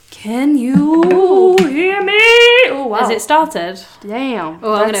Can you hear me? Oh, wow. Has it started? Damn.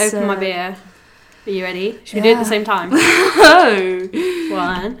 Oh, I'm going to open my beer. Are you ready? Should we do it at the same time? Oh.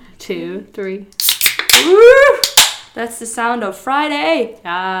 1, 2, 3. Woo! That's the sound of Friday.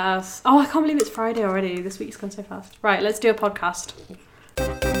 Yes. Oh, I can't believe it's Friday already. This week's gone so fast. Right, let's do a podcast.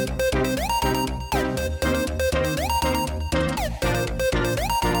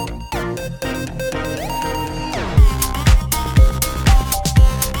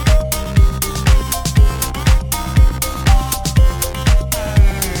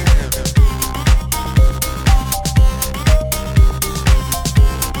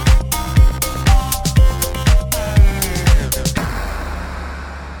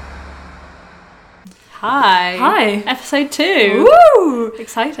 Hi. Episode 2. Woo!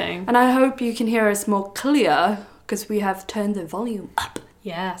 Exciting. And I hope you can hear us more clear because we have turned the volume up.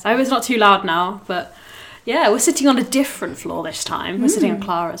 Yes. I hope it's not too loud now, but yeah, we're sitting on a different floor this time. We're sitting on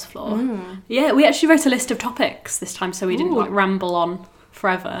Clara's floor. Yeah, we actually wrote a list of topics this time so we didn't ramble on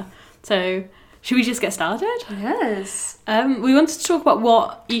forever. So, should we just get started? Yes. We wanted to talk about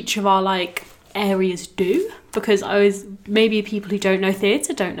what each of our areas do, because maybe people who don't know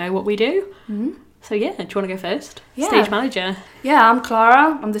theatre don't know what we do. So yeah, do you want to go first? Yeah. Stage manager. Yeah, I'm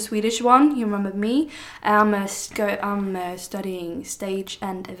Clara. I'm the Swedish one. You remember me. I'm studying stage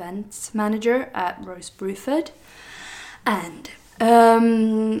and events manager at Rose Bruford. And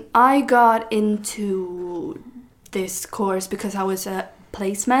I got into this course because I was a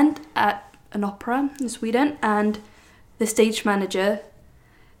placement at an opera in Sweden, and the stage manager,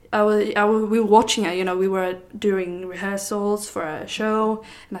 we were watching her, we were doing rehearsals for a show,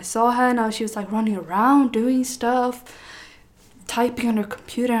 and I saw her, and she was running around doing stuff, typing on her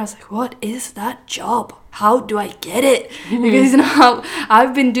computer. I was like, what is that job? How do I get it? Because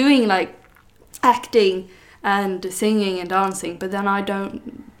I've been doing acting and singing and dancing, but then I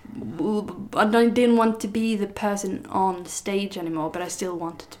didn't want to be the person on stage anymore, but I still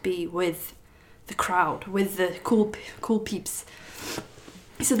wanted to be with the crowd, with the cool peeps.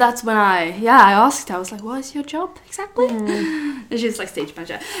 So that's when I asked her, I was like, what is your job exactly? And she was like, stage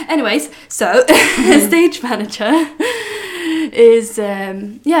manager. Anyways, so stage manager is,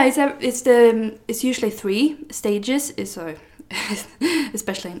 it's usually 3 stages,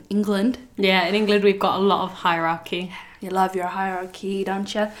 especially in England. Yeah, in England we've got a lot of hierarchy. You love your hierarchy,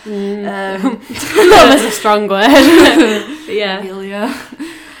 don't you? Love is a strong word. Yeah.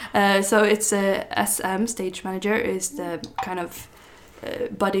 So it's SM, stage manager, is the kind of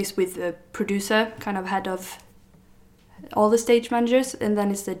buddies with the producer, kind of head of all the stage managers, and then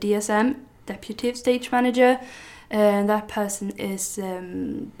it's the DSM, deputy stage manager, and that person is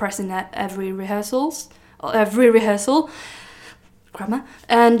present at every rehearsal, grammar,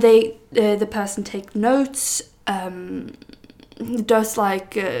 and the person take notes, does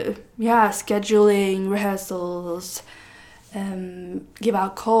scheduling rehearsals, give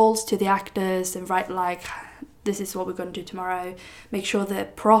out calls to the actors and write this is what we're going to do tomorrow, make sure the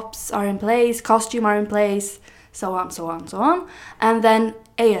props are in place, costume are in place, so on. And then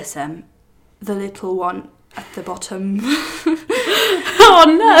ASM, the little one at the bottom. Oh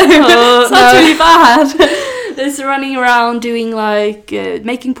no, that's really bad. It's running around doing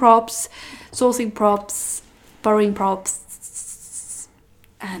making props, sourcing props, borrowing props,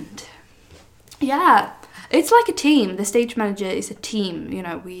 and yeah. It's like a team. The stage manager is a team,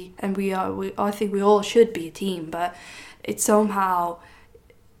 I think we all should be a team, but it's somehow,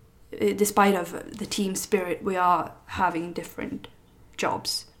 despite of the team spirit, we are having different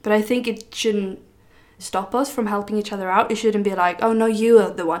jobs. But I think it shouldn't stop us from helping each other out. It shouldn't be like, oh no, you are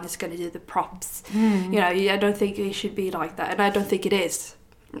the one who's going to do the props. I don't think it should be like that, and I don't think it is.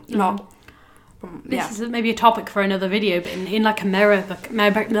 This is maybe a topic for another video, but in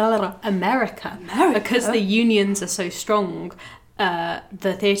America, because the unions are so strong,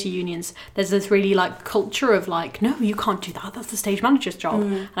 the theatre unions, there's this really culture of no, you can't do that, that's the stage manager's job.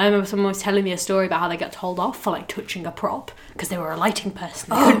 And I remember someone was telling me a story about how they got told off for touching a prop because they were a lighting person,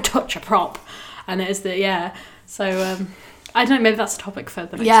 they couldn't touch a prop, and it is so I don't know, maybe that's a topic for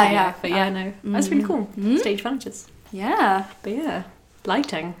the next video, but that's really cool. Stage managers, but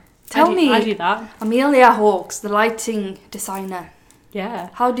lighting. Tell me, I do that. Amelia Hawkes, the lighting designer. Yeah.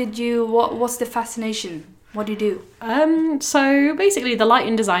 What's the fascination? What do you do? So basically the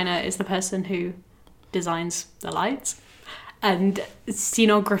lighting designer is the person who designs the lights and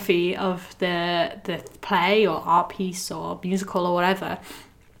scenography of the play or art piece or musical or whatever.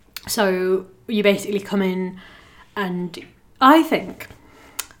 So you basically come in, and I think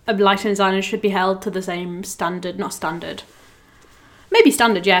a lighting designer should be held to the same standard, not standard, maybe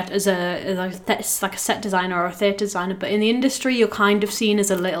standard yet as like a set designer or a theatre designer, but in the industry you're kind of seen as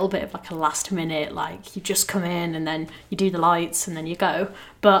a little bit of like a last minute, like you just come in and then you do the lights and then you go.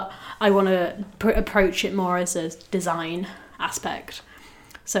 But I want to approach it more as a design aspect.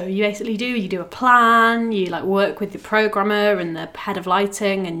 So you basically do a plan, you like work with the programmer and the head of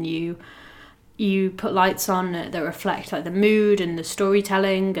lighting, and you put lights on that reflect like the mood and the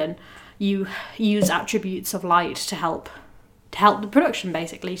storytelling, and you use attributes of light to help the production,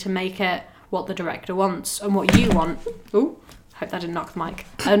 basically, to make it what the director wants and what you want. Ooh, hope that didn't knock the mic.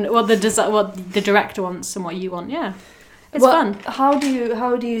 And what the director wants and what you want. Yeah, it's fun. How do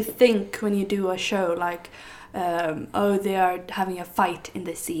you think when you do a show like, they are having a fight in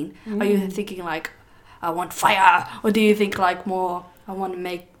this scene? Are you thinking like, I want fire, or do you think like more, I want to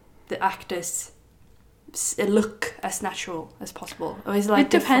make the actors look as natural as possible? Or is it like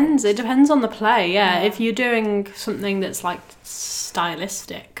depends. It depends on the play. Yeah, if you're doing something that's like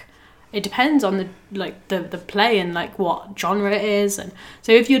stylistic, it depends on the play and like what genre it is. And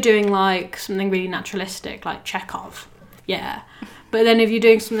so if you're doing like something really naturalistic, like Chekhov, yeah. But then if you're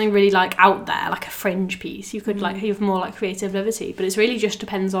doing something really like out there, like a fringe piece, you could like have more like creative liberty. But it's really just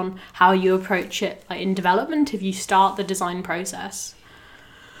depends on how you approach it, like in development. If you start the design process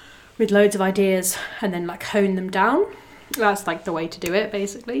with loads of ideas and then like hone them down, that's like the way to do it,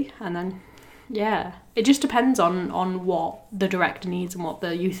 basically. And then it just depends on what the director needs and what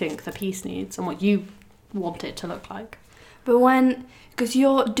you think the piece needs and what you want it to look like. But because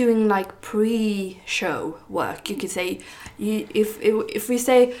you're doing like pre-show work, you could say, if we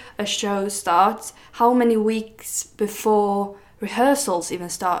say a show starts, how many weeks before rehearsals even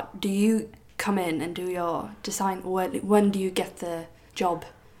start do you come in and do your design? When do you get the job?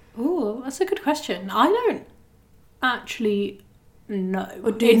 Oh, that's a good question. I don't actually know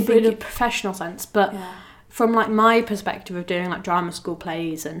in a professional sense, but from like my perspective of doing like drama school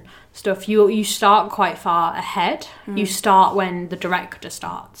plays and stuff, you start quite far ahead. You start when the director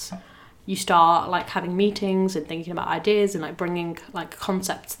starts. You start like having meetings and thinking about ideas and like bringing like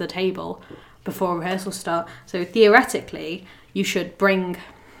concepts to the table before rehearsals start. So theoretically, you should bring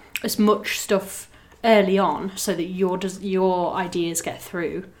as much stuff early on so that your ideas get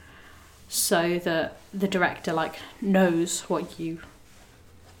through, so that the director like knows what you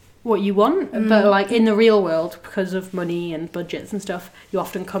want. But like in the real world, because of money and budgets and stuff, you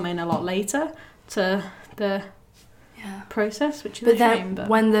often come in a lot later to the process, which is a shame. But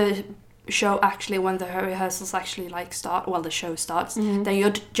when the rehearsals actually like start, the show starts, then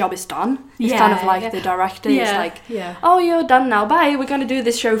your job is done. It's kind of like the director is like, oh, you're done now, bye, we're going to do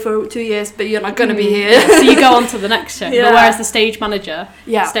this show for 2 years, but you're not going to be here. So you go on to the next show. But whereas the stage manager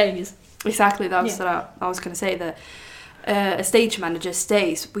stays. Exactly, that's what I was going to say, that a stage manager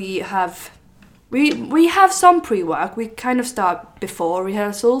stays. We have some pre-work. We kind of start before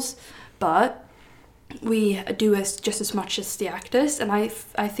rehearsals, but we do just as much as the actors, and I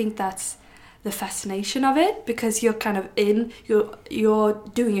think that's the fascination of it, because you're kind of you're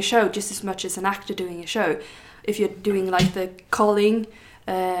doing a show just as much as an actor doing a show. If you're doing like the calling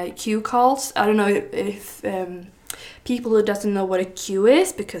cue calls, I don't know if people who doesn't know what a cue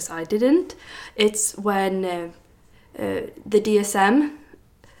is, because I didn't. It's when the DSM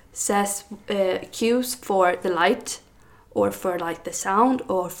says cues for the light, or for like the sound,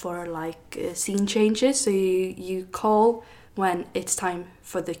 or for like scene changes. So you call when it's time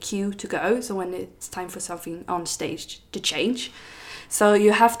for the cue to go, so when it's time for something on stage to change. So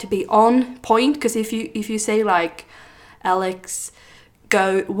you have to be on point, because if you say like, Alex,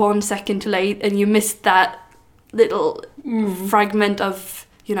 go 1 second late, and you miss that little fragment of,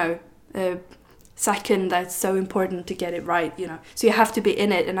 second that's so important to get it right, So you have to be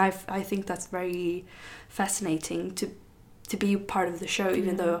in it, and I think that's very fascinating to be part of the show,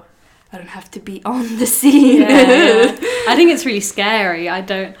 even though I don't have to be on the scene. I think it's really scary. I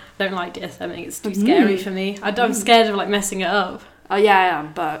don't like DSM. I think it's too scary for me. I'm scared of like messing it up. Oh yeah, I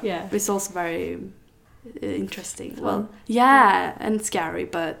am, but it's also very interesting. Well, and scary,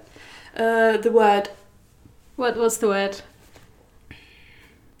 but the word. What's the word?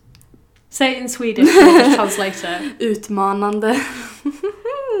 Say it in Swedish. I'll translate it. Utmanande.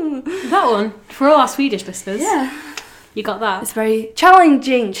 That one for all our Swedish listeners. Yeah. You got that? It's very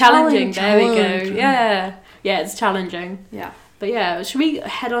challenging. Challenging. There we go. Yeah, it's challenging. Yeah. But should we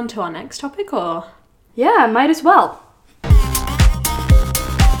head on to our next topic, or? Yeah, might as well.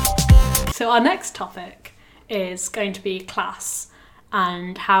 So our next topic is going to be class,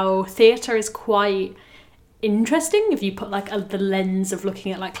 and how theatre is quite interesting if you put like the lens of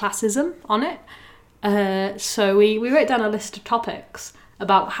looking at like classism on it. So we wrote down a list of topics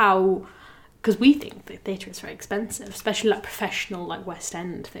about how because we think that theatre is very expensive, especially like professional like West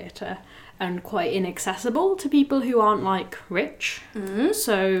End theatre, and quite inaccessible to people who aren't like rich.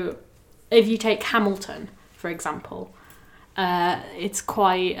 So if you take Hamilton, for example, it's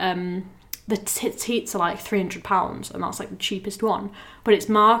quite the seats are like £300, and that's like the cheapest one, but it's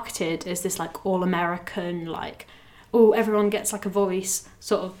marketed as this like all American, like, oh, everyone gets like a voice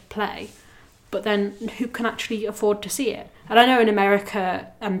sort of play, but then who can actually afford to see it? And I know in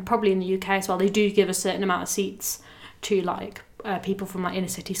America, and probably in the UK as well, they do give a certain amount of seats to like people from like inner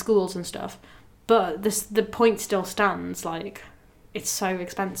city schools and stuff, but the point still stands, like, it's so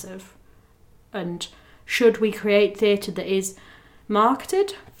expensive. And should we create theatre that is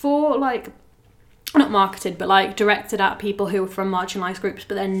marketed for, like, not marketed, but like directed at people who are from marginalised groups,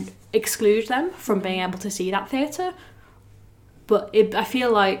 but then exclude them from being able to see that theatre? But I feel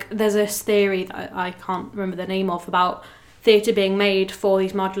like there's this theory that I can't remember the name of about theatre being made for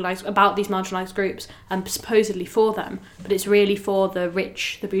these marginalised groups, and supposedly for them, but it's really for the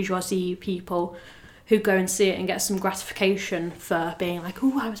rich, the bourgeoisie people who go and see it and get some gratification for being like,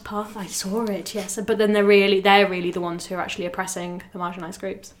 oh, I saw it, yes. But then they're really the ones who are actually oppressing the marginalised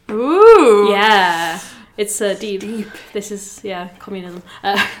groups. Ooh. Yeah. It's deep. This is, communism.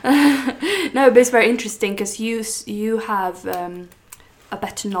 No, but it's very interesting because you have a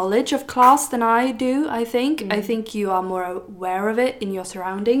better knowledge of class than I do, I think. I think you are more aware of it in your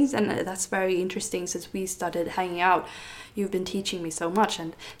surroundings, and that's very interesting since we started hanging out. You've been teaching me so much,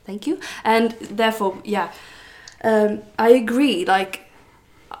 and thank you. And therefore, I agree. Like,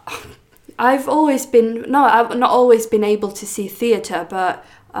 I've not always been able to see theatre, but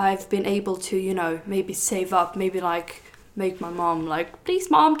I've been able to, maybe save up, maybe like make my mom like,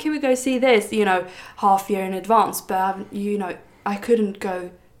 please mom, can we go see this, half year in advance. But, I couldn't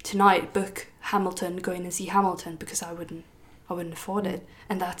go tonight, book Hamilton, go in and see Hamilton, because I wouldn't afford it.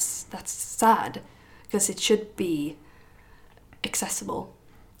 And that's sad, because it should be accessible.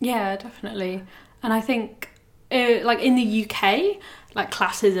 Yeah, definitely. And I think like in the UK, like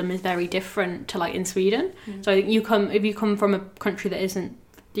classism is very different to like in Sweden. So I think if you come from a country that isn't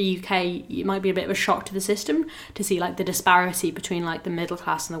the UK, it might be a bit of a shock to the system to see like the disparity between like the middle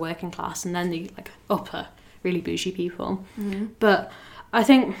class and the working class, and then the like upper really bougie people. But I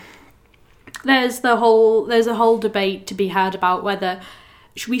think there's a whole debate to be had about whether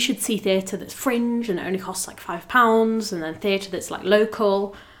we should see theatre that's fringe and it only costs like £5, and then theatre that's like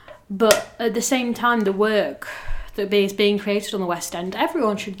local. But at the same time, the work that is being created on the West End,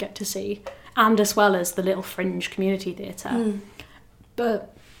 everyone should get to see, and as well as the little fringe community theatre.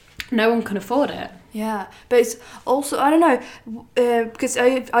 But no one can afford it. Yeah, but it's also, I don't know, because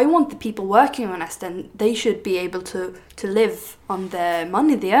I want the people working on West End, they should be able to live on the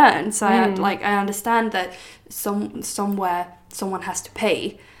money they earn. So I understand that somewhere someone has to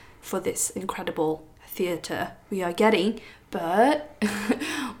pay for this incredible theatre we are getting, but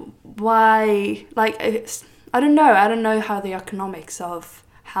why? Like, I don't know how the economics of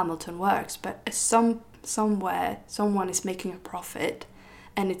Hamilton works, but somewhere someone is making a profit,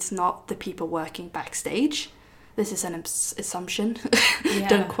 and it's not the people working backstage. This is an assumption.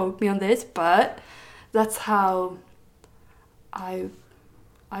 Don't quote me on this, but that's how I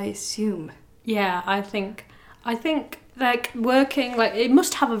assume. Yeah, I think like working, like, it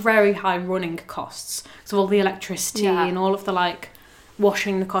must have a very high running costs, so all the electricity and all of the like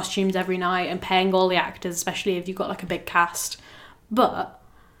washing the costumes every night and paying all the actors, especially if you've got like a big cast. But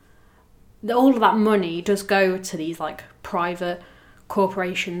all of that money does go to these like private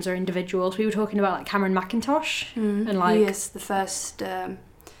corporations or individuals. We were talking about like Cameron Mackintosh, and like he is the first.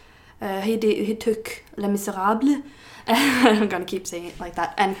 He took Les Miserables. I'm gonna keep saying it like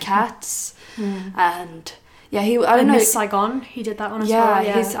that, and Cats, and Miss Saigon. He did that one as well.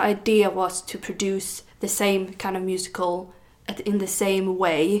 Yeah, his idea was to produce the same kind of musical in the same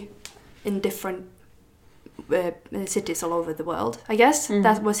way in different cities all over the world. I guess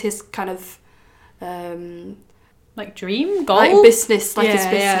that was his kind of like dream goal, like business, like his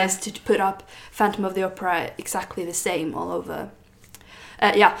business to put up Phantom of the Opera exactly the same all over.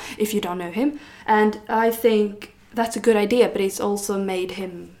 If you don't know him, and I think that's a good idea, but it's also made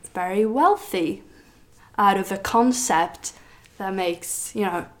him very wealthy out of a concept that makes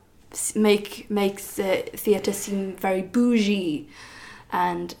theatre seem very bougie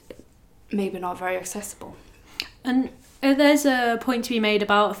and maybe not very accessible. And there's a point to be made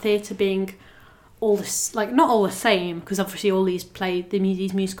about theatre being all this, like, not all the same, because obviously all these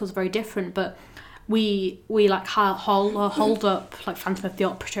musicals are very different, but we like hold up like Phantom of the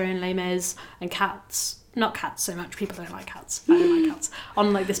Opera and Les Mis and Cats, not Cats so much, people don't like Cats, I don't like Cats,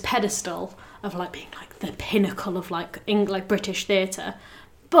 on like this pedestal of like being like the pinnacle of like British theatre.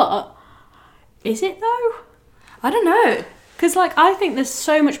 But Is it though? I don't know. Because, like, I think there's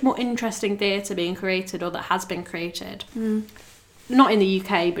so much more interesting theatre being created, or that has been created. Not in the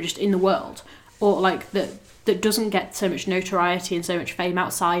UK, but just in the world. Or, like, that doesn't get so much notoriety and so much fame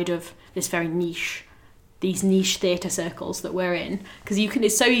outside of this very niche, these niche theatre circles that we're in. Because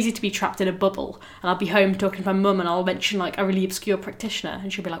it's so easy to be trapped in a bubble. And I'll be home talking to my mum and I'll mention, like, a really obscure practitioner.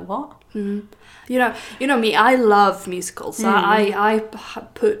 And she'll be like, what? You know me, I love musicals. I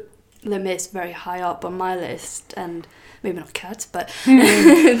put Les Mis very high up on my list, and maybe not Cats, but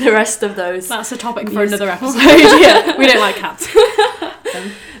the rest of those. That's a topic for another episode. Yeah, we don't like cats.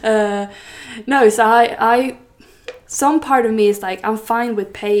 No, so I some part of me is like, I'm fine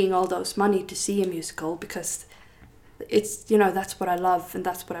with paying all those money to see a musical, because it's, that's what I love and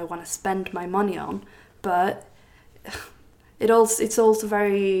that's what I want to spend my money on. But it's also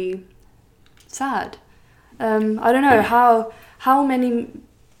very sad. I don't know, how many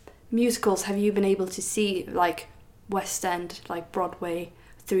musicals have you been able to see, like West End, like Broadway,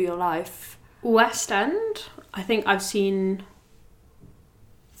 through your life? West End, I think I've seen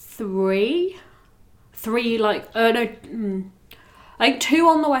three, like, I think 2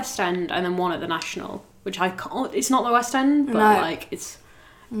 on the West End and then 1 at the National, which I can't, it's not the West End, but like it's,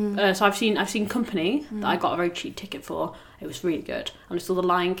 so I've seen Company, that I got a very cheap ticket for. It was really good. And I saw The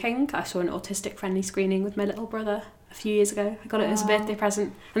Lion King. I saw an autistic friendly screening with my little brother a few years ago. I got it as a birthday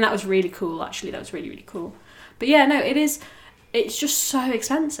present, and that was really cool, actually. That was really, really cool. But yeah, no, it's just so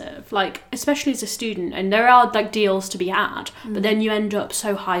expensive, like, especially as a student, and there are, like, deals to be had, but then you end up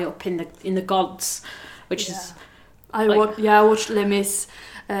so high up in the gods, which is... I watched Les Mis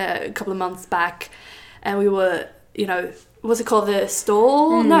a couple of months back, and we were, what's it called, the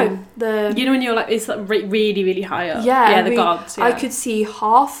stall? No, the... You know when you're, like, it's, like, really, really high up? Yeah, the gods, yeah. I could see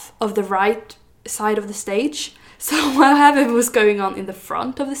half of the right side of the stage, so whatever was going on in the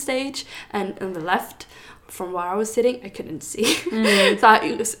front of the stage and on the left, from where I was sitting, I couldn't see.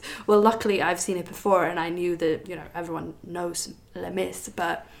 So luckily I've seen it before, and I knew that, everyone knows Les Mis,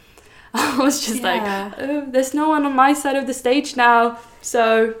 but I was just like, oh, there's no one on my side of the stage now,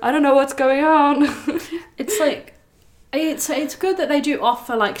 so I don't know what's going on. It's like, it's good that they do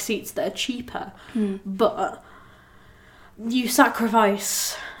offer, like, seats that are cheaper, but you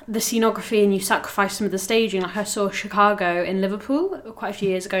sacrifice the scenography and you sacrifice some of the staging. Like, I saw Chicago in Liverpool quite a few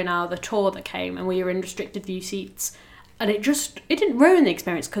years ago now, the tour that came, and we were in restricted view seats, and it didn't ruin the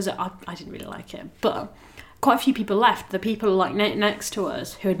experience, because I didn't really like it, but quite a few people left. The people, like, next to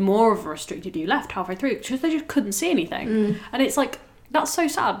us who had more of a restricted view left halfway through because they just couldn't see anything. And it's like, that's so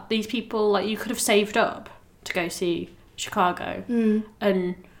sad. These people, like, you could have saved up to go see Chicago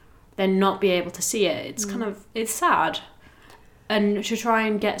and then not be able to see it. It's kind of, it's sad. And to try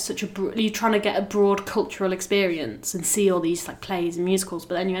and get you're trying to get a broad cultural experience and see all these, like, plays and musicals,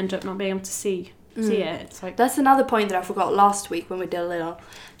 but then you end up not being able to see it. It's like, that's another point that I forgot last week when we did a little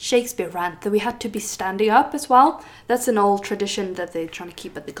Shakespeare rant, that we had to be standing up as well. That's an old tradition that they're trying to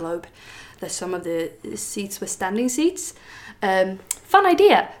keep at the Globe, that some of the seats were standing seats. Fun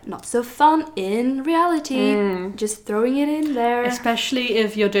idea, not so fun in reality. Just throwing it in there. Especially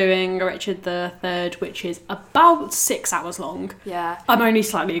if you're doing Richard III, which is about 6 hours long. Yeah. I'm only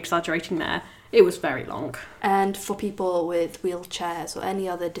slightly exaggerating there. It was very long. And for people with wheelchairs or any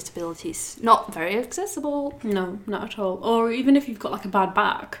other disabilities, not very accessible. No, not at all. Or even if you've got, like, a bad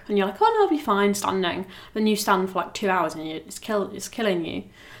back and you're like, oh no, I'll be fine standing. Then you stand for, like, 2 hours and it's killing you.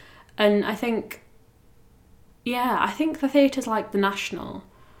 And I think the theatres like the National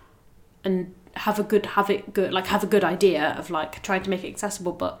and have a good idea of, like, trying to make it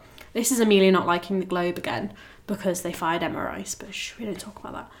accessible, but this is Amelia not liking the Globe again because they fired Emma Rice, but we don't talk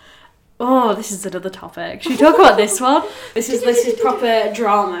about that. Oh, this is another topic. Should we talk about this one? This is proper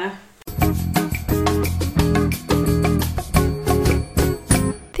drama.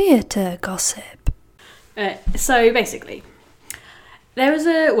 Theatre gossip. So basically, there was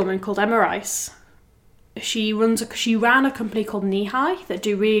a woman called Emma Rice. She ran a company called Knee High that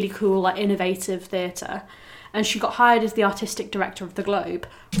do really cool, like, innovative theatre, and she got hired as the artistic director of the Globe.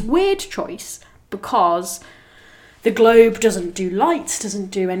 Weird choice, because the Globe doesn't do lights,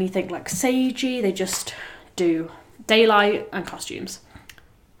 doesn't do anything like sagey. They just do daylight and costumes.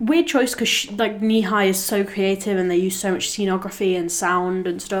 Weird choice, because, like, Knee High is so creative and they use so much scenography and sound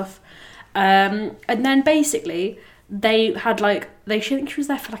and stuff. And then basically they had, like, I think she was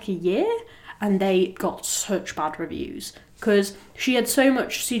there for, like, a year, and they got such bad reviews because she had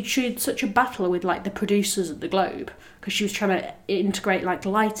such a battle with, like, the producers at the Globe, because she was trying to integrate, like,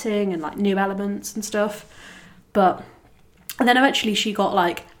 lighting and, like, new elements and stuff. And then eventually she got,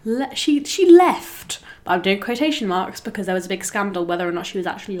 like, she left. But I'm doing quotation marks because there was a big scandal whether or not she was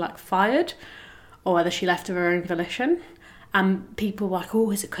actually, like, fired. or whether she left of her own volition. And people were like,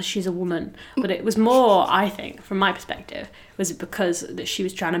 oh, is it because she's a woman? But it was more, I think, from my perspective, was it because that she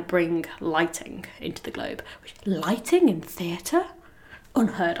was trying to bring lighting into the Globe. Lighting in theatre?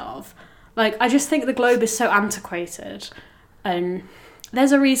 Unheard of. Like, I just think the Globe is so antiquated. And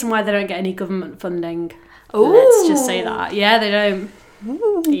there's a reason why they don't get any government funding. Ooh. Let's just say that. Yeah, they don't.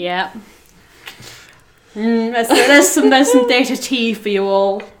 Ooh. Yeah. There's some data tea for you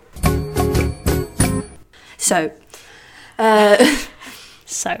all. So, my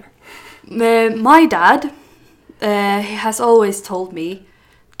dad, he has always told me,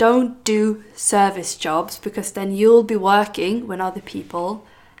 don't do service jobs because then you'll be working when other people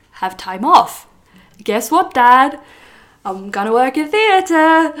have time off. Guess what, Dad? I'm gonna work in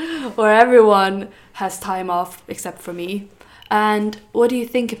theatre where everyone has time off except for me. And what do you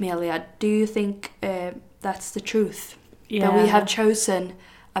think, Amelia? Do you think that's the truth? Yeah. That we have chosen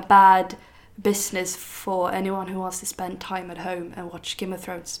a bad business for anyone who wants to spend time at home and watch Game of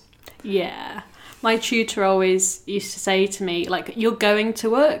Thrones? Yeah. My tutor always used to say to me, like, you're going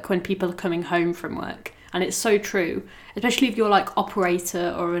to work when people are coming home from work. And it's so true. Especially if you're like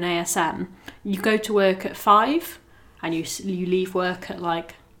operator or an ASM. You go to work at 5 and you leave work at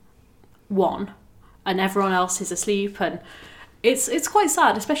like 1 and everyone else is asleep, and it's quite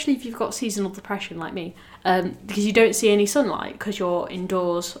sad, especially if you've got seasonal depression like me, because you don't see any sunlight because you're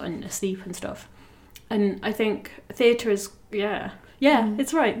indoors and asleep and stuff. And I think theatre is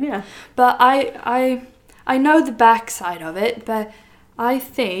it's right, yeah. But I know the backside of it, but I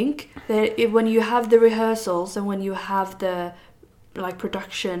think that when you have the rehearsals and when you have the like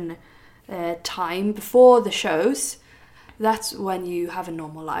production time before the shows, that's when you have a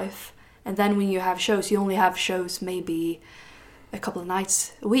normal life. And then when you have shows, you only have shows maybe a couple of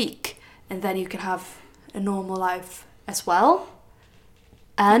nights a week, and then you can have a normal life as well.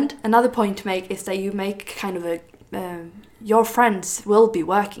 And another point to make is that you make kind of a your friends will be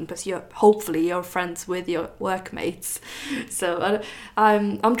working, but hopefully you're friends with your workmates. So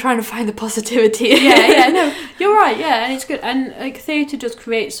I'm trying to find the positivity. No, you're right. Yeah, and it's good. And like theatre does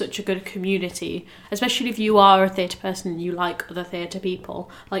create such a good community, especially if you are a theatre person and you like other theatre people.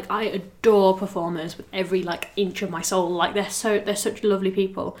 Like I adore performers with every like inch of my soul. Like they're such lovely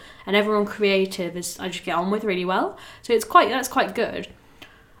people, and everyone creative I just get on with really well. So that's quite good.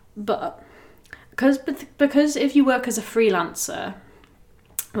 But because if you work as a freelancer,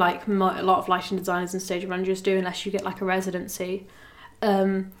 like a lot of lighting designers and stage managers do, unless you get like a residency,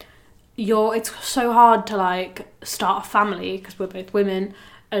 it's so hard to like start a family because we're both women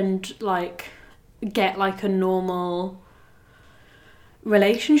and like get like a normal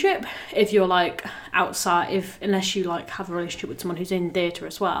relationship if you're like outside, unless you like have a relationship with someone who's in theatre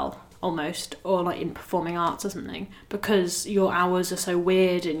as well. Almost, or like in performing arts or something, because your hours are so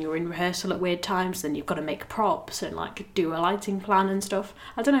weird and you're in rehearsal at weird times, then you've got to make props and like do a lighting plan and stuff.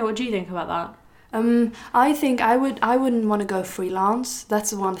 I don't know, what do you think about that? I think I wouldn't want to go freelance.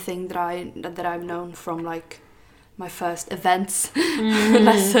 That's one thing that I've known from like my first events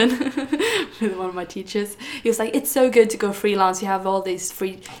lesson with one of my teachers. He was like, it's so good to go freelance, you have all these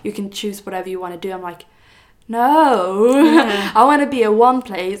you can choose whatever you want to do. I'm like, no, yeah. I want to be at one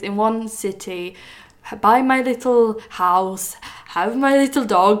place in one city, buy my little house, have my little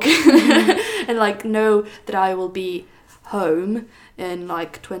dog, and like know that I will be home in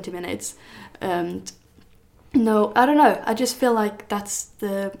like 20 minutes. No, I don't know. I just feel like that's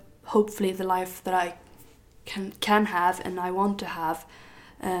hopefully the life that I can have and I want to have.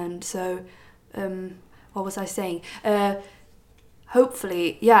 And so, what was I saying?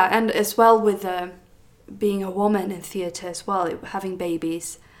 Hopefully, yeah, and as well with being a woman in theatre as well, having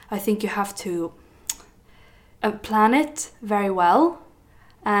babies, I think you have to plan it very well.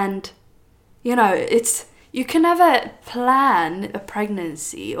 And you know, you can never plan a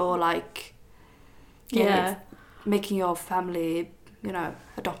pregnancy or like making your family, you know,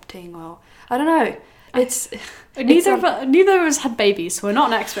 adopting, or I don't know. Neither of us had babies, so we're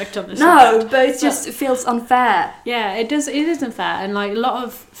not an expert on this. No, but it feels unfair. Yeah, it does. It is unfair, and like a lot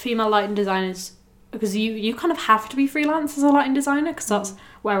of female lighting designers, because you kind of have to be freelance as a lighting designer because that's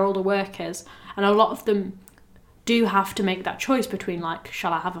where all the work is, and a lot of them do have to make that choice between like,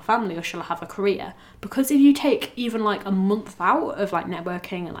 shall I have a family or shall I have a career? Because if you take even like a month out of like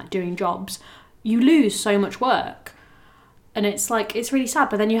networking and like doing jobs, you lose so much work, and it's really sad.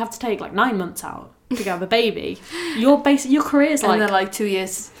 But then you have to take like 9 months out to have a baby. Your career's like, and then like 2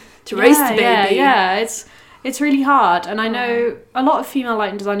 years to raise the baby. Yeah, it's really hard, and I know a lot of female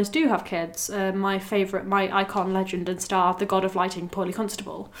lighting designers do have kids. My icon, legend and star, the god of lighting, Paulie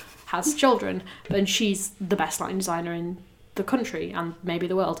Constable, has children, and she's the best lighting designer in the country and maybe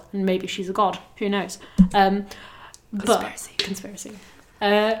the world, and maybe she's a god. Who knows? Conspiracy.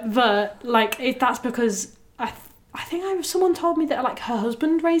 But like, that's because I think someone told me that like her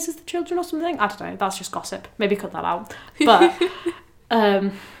husband raises the children or something. I don't know. That's just gossip. Maybe cut that out. But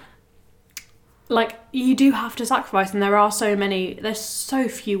like, you do have to sacrifice, and there's so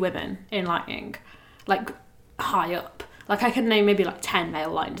few women in lighting, like high up. Like, I can name maybe like 10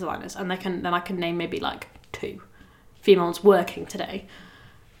 male lighting designers, and then I can name maybe like 2 females working today,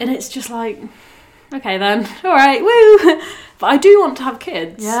 and it's just like, okay then, all right, woo. But I do want to have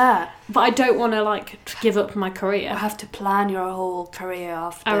kids. Yeah. But I don't want to like give up my career. You have to plan your whole career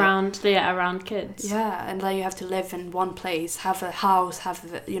after. Around kids. Yeah, and then you have to live in one place, have a house, have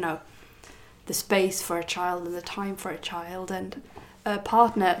the space for a child and the time for a child and a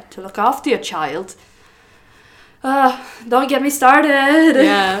partner to look after your child. Don't get me started.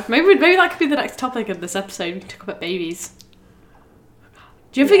 Yeah, maybe that could be the next topic of this episode. We can talk about babies.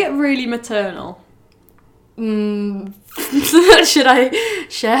 Do you ever get really maternal? Should I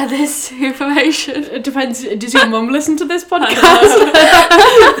share this information? It depends. Does your mum listen to this podcast?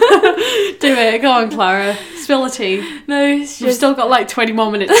 Do it. Go on, Clara. Spill the tea. No, We've still got like 20 more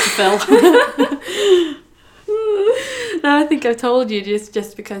minutes to fill. No, I think I've told you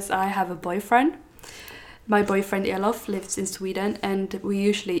just because I have a boyfriend. My boyfriend Elof lives in Sweden, and we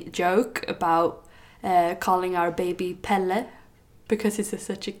usually joke about calling our baby Pelle, because it's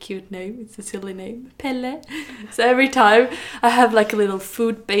such a cute name. It's a silly name, Pelle. So every time I have like a little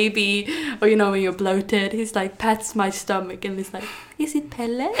food baby, or when you're bloated, he's like pats my stomach and he's like, "Is it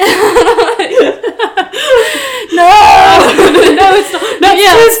Pelle?" No, it's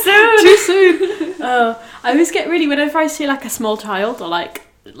not. Too soon. I always get really, whenever I see like a small child, or like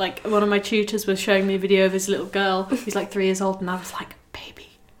one of my tutors was showing me a video of his little girl. He's like 3 years old, and I was like, baby.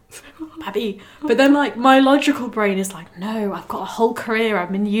 But then like my logical brain is like, no, I've got a whole career,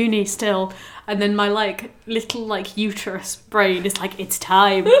 I'm in uni still. And then my like little like uterus brain is like, it's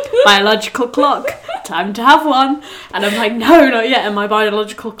time, biological clock, time to have one. And I'm like, no, not yet. And my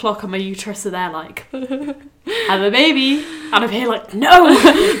biological clock and my uterus are there like, have a baby. And I'm here like, no,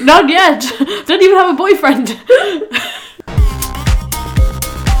 not yet, don't even have a boyfriend.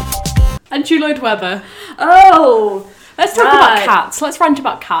 And Drew Lloyd Webber. Oh, let's talk about cats. Let's rant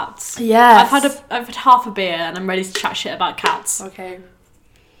about cats. Yes. I've had half a beer and I'm ready to chat shit about cats. Okay.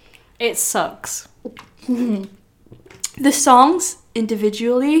 It sucks. The songs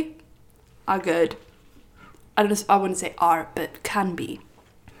individually are good. I wouldn't say are, but can be.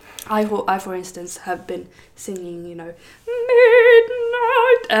 I for instance have been singing, Midnight,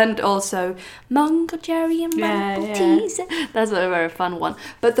 and also Mungo Jerry and Maple Teas. That's a very fun one.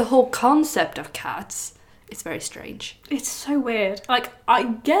 But the whole concept of cats is very strange. It's so weird. Like, I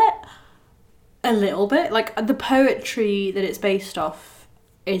get a little bit, like, the poetry that it's based off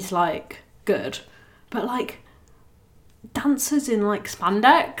is like good, but like dancers in like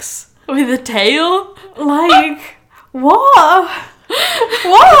spandex With a tail? like what?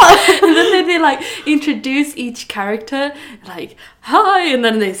 What? And then they like introduce each character like, hi, and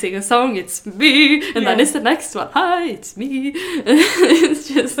then they sing a song, it's me, and then it's the next one, hi, it's me. It's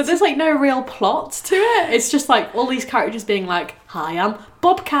just, but there's like no real plot to it. It's just like all these characters being like, hi, I'm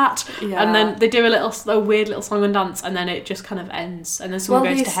Bobcat, and then they do a weird little song and dance, and then it just kind of ends, and then someone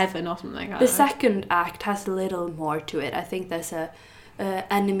goes to heaven or something. The second act has a little more to it. I think there's a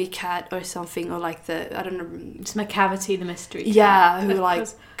enemy cat or something, or like I don't know, it's McCavity the mystery cat. Yeah, who like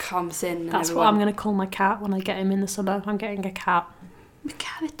comes in. That's what I'm gonna call my cat when I get him in the summer. I'm getting a cat.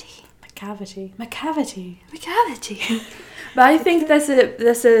 McCavity. But I think there's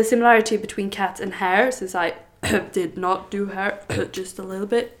a similarity between cats and hair, since I did not do hair, just a little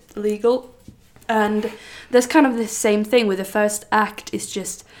bit illegal, and there's kind of the same thing with the first act. Is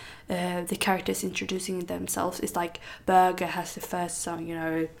just the characters introducing themselves. It's like Berger has the first song,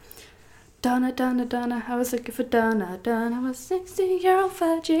 Donna, Donna, Donna, I was looking for Donna, Donna, I was 16-year-old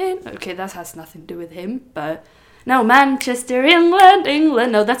virgin. Okay, that has nothing to do with him, but no, Manchester, England.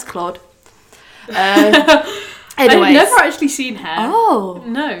 No, that's Claude. Anyways. I've never actually seen Hair. Oh.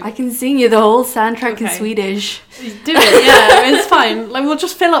 No. I can sing you the whole soundtrack in Swedish. Do it, yeah. It's fine. Like, we'll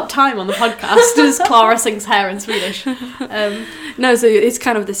just fill up time on the podcast as Clara sings Hair in Swedish. No, so it's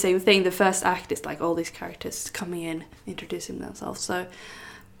kind of the same thing. The first act is like all these characters coming in, introducing themselves. So,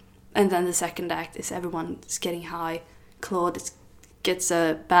 and then the second act is everyone's getting high. Claude gets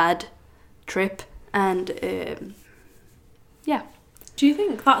a bad trip, and yeah. Do you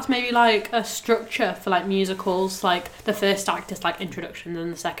think that's maybe like a structure for like musicals? Like the first act is like introduction,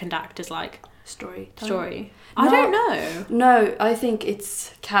 and the second act is like story. I don't know. No, I think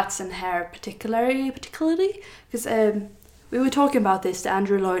it's Cats and Hair particularly because we were talking about this.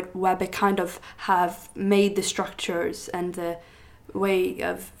 Andrew Lloyd Webber kind of have made the structures and the way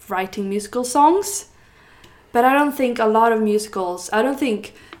of writing musical songs, but I don't think a lot of musicals. I don't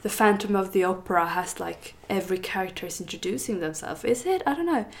think the Phantom of the Opera has like every character is introducing themselves. Is it? I don't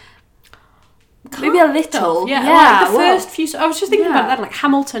know. Maybe a little. Yeah. Like the first few. I was just thinking about that. Like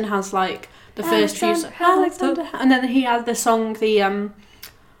Hamilton has like the first few. Alexander. And then he had the song. The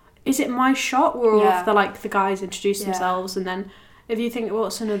is it My Shot? Where all of the guys introduce themselves, and then if you think,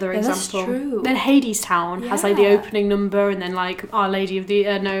 what's another example? That's true. Then Hadestown has like the opening number, and then like Our Lady of the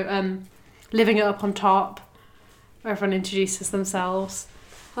Living It Up on Top, where everyone introduces themselves.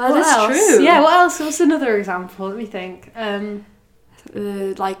 Well, that's true. Yeah. What else? What's another example? Let me think.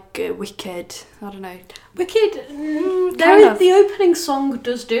 Wicked. I don't know. Wicked. The opening song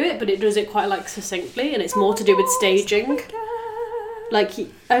does do it, but it does it quite like succinctly, and it's more to do with staging. Like,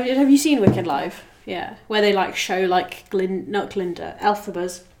 have you seen Wicked live? Yeah, where they like show like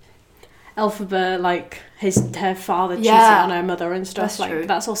Elphaba, like her father cheating on her mother and stuff. That's true.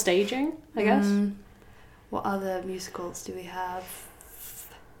 That's all staging, I guess. What other musicals do we have?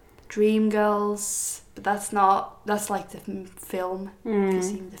 Dreamgirls, but that's like the film. Have you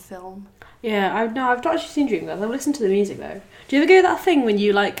seen the film? Yeah, I've not actually seen Dreamgirls. I've listened to the music though. Do you ever go that thing when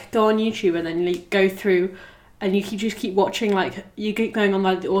you like go on YouTube and then you go through and you just keep watching, like you keep going on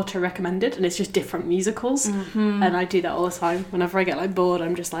like the auto recommended and it's just different musicals, and I do that all the time. Whenever I get like bored,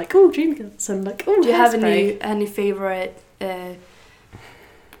 I'm just like, oh, Dreamgirls, and like, oh. Do you have any favorite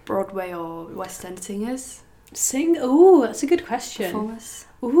Broadway or West End singers? Oh, that's a good question. Performers?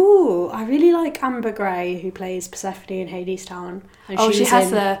 Ooh, I really like Amber Gray, who plays Persephone in Hadestown. And she has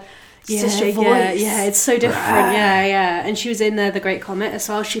such a voice. Yeah, it's so different. Yeah. And she was in The Great Comet as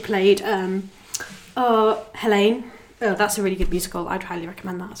well. She played Helene. Oh, that's a really good musical. I'd highly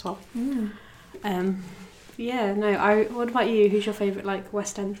recommend that as well. What about you? Who's your favourite like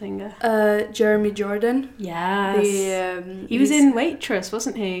West End singer? Jeremy Jordan. Yes. He was in Waitress,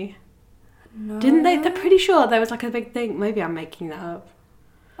 wasn't he? No. Didn't they? They're pretty sure there was like a big thing. Maybe I'm making that up.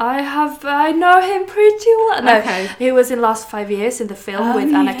 I know him pretty well. No, okay. He was in Last 5 Years in the film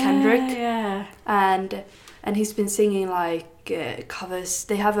with Anna Kendrick. Yeah. And he's been singing like covers.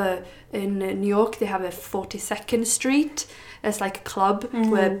 They have in New York. They have a 42nd Street. It's like a club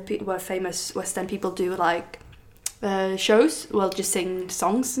where famous West End people do like shows. Well, just sing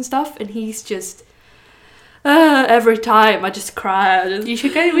songs and stuff. And he's just. Every time I just cry. We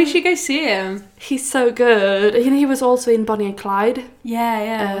should go see him. He's so good. He was also in Bonnie and Clyde.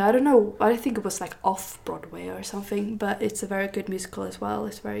 Yeah. I don't know. I think it was like off Broadway or something, but it's a very good musical as well.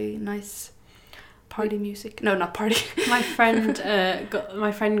 It's very nice party music. No, not party. My friend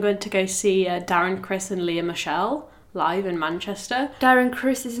went to go see Darren Criss and Leah Michele live in Manchester. Darren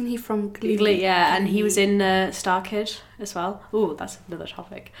Criss, isn't he from Glee? Yeah, and he was in Star Kid as well. Ooh, that's another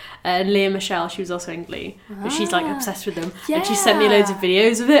topic. And Leah Michele, she was also in Glee. But she's like obsessed with them. Yeah. And she sent me loads of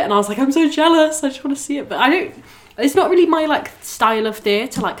videos of it and I was like, I'm so jealous. I just want to see it. But it's not really my like style of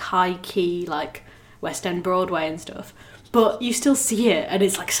theatre, like high key, like West End Broadway and stuff. But you still see it and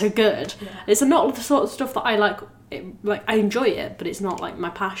it's like so good. Yeah. It's not the sort of stuff that I like. I enjoy it, but it's not like my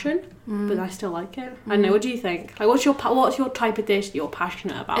passion. But I still like it. I don't know. What do you think? Like, what's your type of dish that you're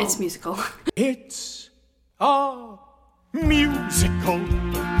passionate about? It's musical. It's a musical.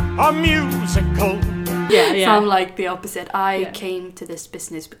 A musical. Yeah. So I'm like the opposite. I came to this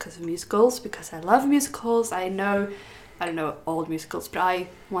business because of musicals, because I love musicals. I don't know all musicals, but I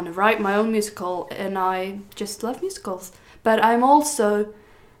want to write my own musical, and I just love musicals. But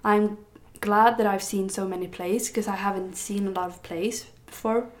I'm glad that I've seen so many plays, because I haven't seen a lot of plays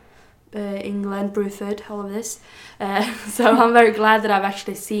before. England, Bruford, all of this. So I'm very glad that I've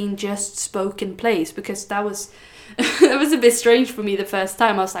actually seen just spoken plays, because that was it was a bit strange for me the first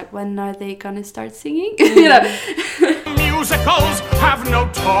time. I was like, when are they gonna start singing? You know. Musicals have no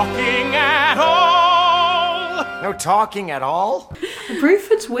talking at all. No talking at all?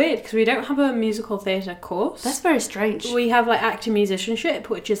 Bruford's weird because we don't have a musical theatre course. That's very strange. We have like acting musicianship,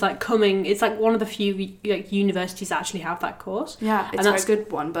 which is like it's like one of the few like universities that actually have that course. Yeah, it's a very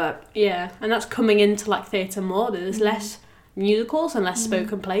good one, but yeah, and that's coming into like theatre more. There's less musicals and less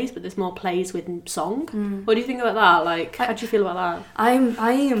spoken plays, but there's more plays with song. What do you think about that? Like, how do you feel about that? I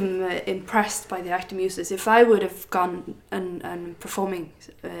am impressed by the acting muses. If I would have gone and performing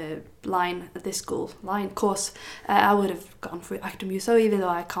line at this school course, I would have gone for acting muso, even though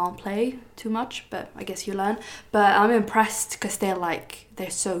I can't play too much, but I guess you learn. But I'm impressed because they're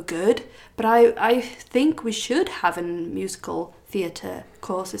so good. But I think we should have a musical theatre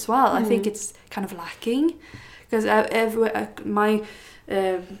course as well. I think it's kind of lacking. Because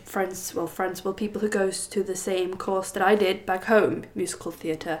people who goes to the same course that I did back home, musical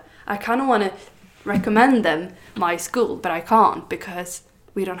theatre. I kind of want to recommend them my school, but I can't because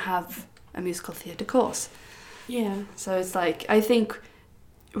we don't have a musical theatre course. Yeah. So it's like, I think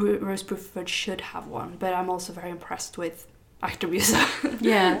Rose Bruford should have one, but I'm also very impressed with Actor Muso.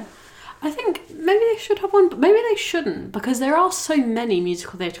 Yeah. I think maybe they should have one, but maybe they shouldn't, because there are so many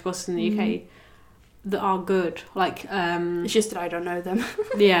musical theatre courses in the UK that are good. Like, It's just that I don't know them.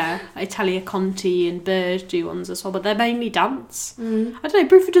 yeah, Italia Conti and Bird do ones as well, but they're mainly dance. I don't know,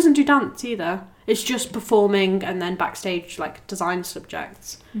 Bruford doesn't do dance either. It's just performing and then backstage, like, design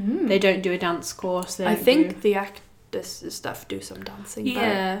subjects. They don't do a dance course. I think the actors and stuff do some dancing.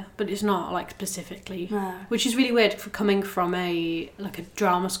 Yeah, but it's not, like, specifically. No. Which is really weird for coming from a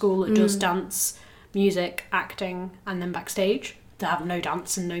drama school that does dance, music, acting, and then backstage. To have no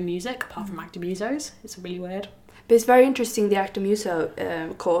dance and no music, apart from Actor Musos. It's really weird. But it's very interesting, the Actor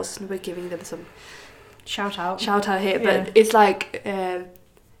Muso course, and we're giving them some Shout out here, Yeah. but it's like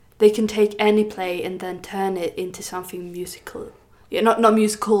they can take any play and then turn it into something musical. Yeah, not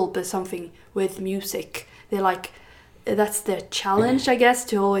musical, but something with music. They're like, that's their challenge, I guess,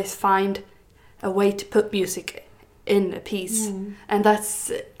 to always find a way to put music in a piece, and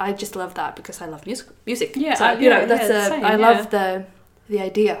I just love that because I love music. Yeah, so, I love the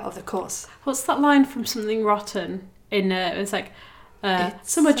idea of the course. What's that line from Something Rotten? It's like,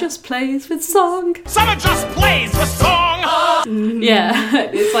 summer just plays with song. Summer just plays the song. Yeah,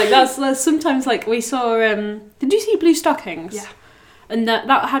 it's like that's sometimes like we saw. Did you see Blue Stockings? Yeah. And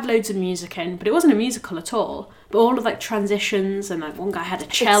that had loads of music in, but it wasn't a musical at all. But all of like transitions, and like one guy had a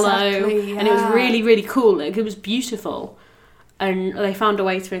cello, Exactly, and it was yeah. really, really cool. Like, it was beautiful, and they found a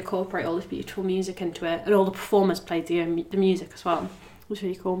way to incorporate all this beautiful music into it, and all the performers played the music as well. It was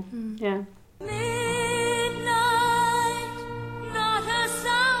really cool. Yeah. Midnight, not a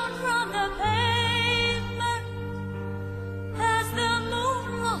sound from the pavement. Has the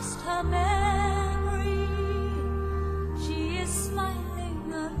moon lost her memory? She is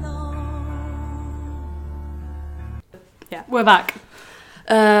smiling alone. Yeah, we're back.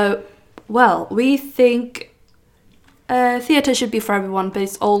 Well, we think theatre should be for everyone, but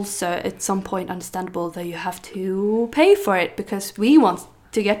it's also at some point understandable that you have to pay for it because we want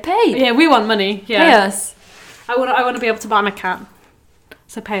to get paid. Yeah, we want money. Yeah. Pay us. I want to be able to buy my cat.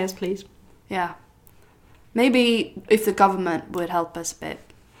 So pay us, please. Yeah. Maybe if the government would help us a bit.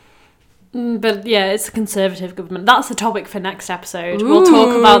 But yeah, it's a Conservative government. That's the topic for next episode. We'll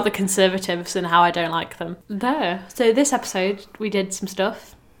talk about the Conservatives and how I don't like them. There. So this episode, we did some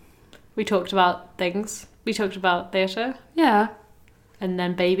stuff. We talked about things. We talked about theatre. Yeah. And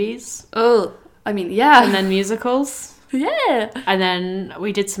then babies. Oh, I mean, yeah. And then musicals. yeah. And then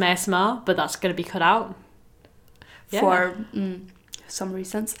we did some ASMR, but that's going to be cut out. Yeah. For some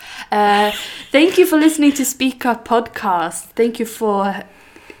reasons. Thank you for listening to Speak Up Podcast. Thank you for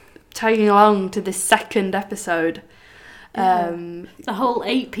tagging along to the second episode. The whole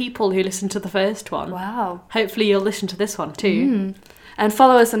 8 people who listened to the first one. Wow. Hopefully you'll listen to this one too. And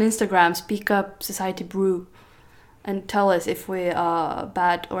follow us on Instagram, Speak Up Society Brew, and tell us if we are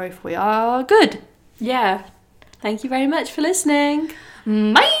bad or if we are good. Yeah. Thank you very much for listening.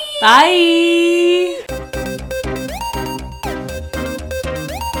 Bye! Bye!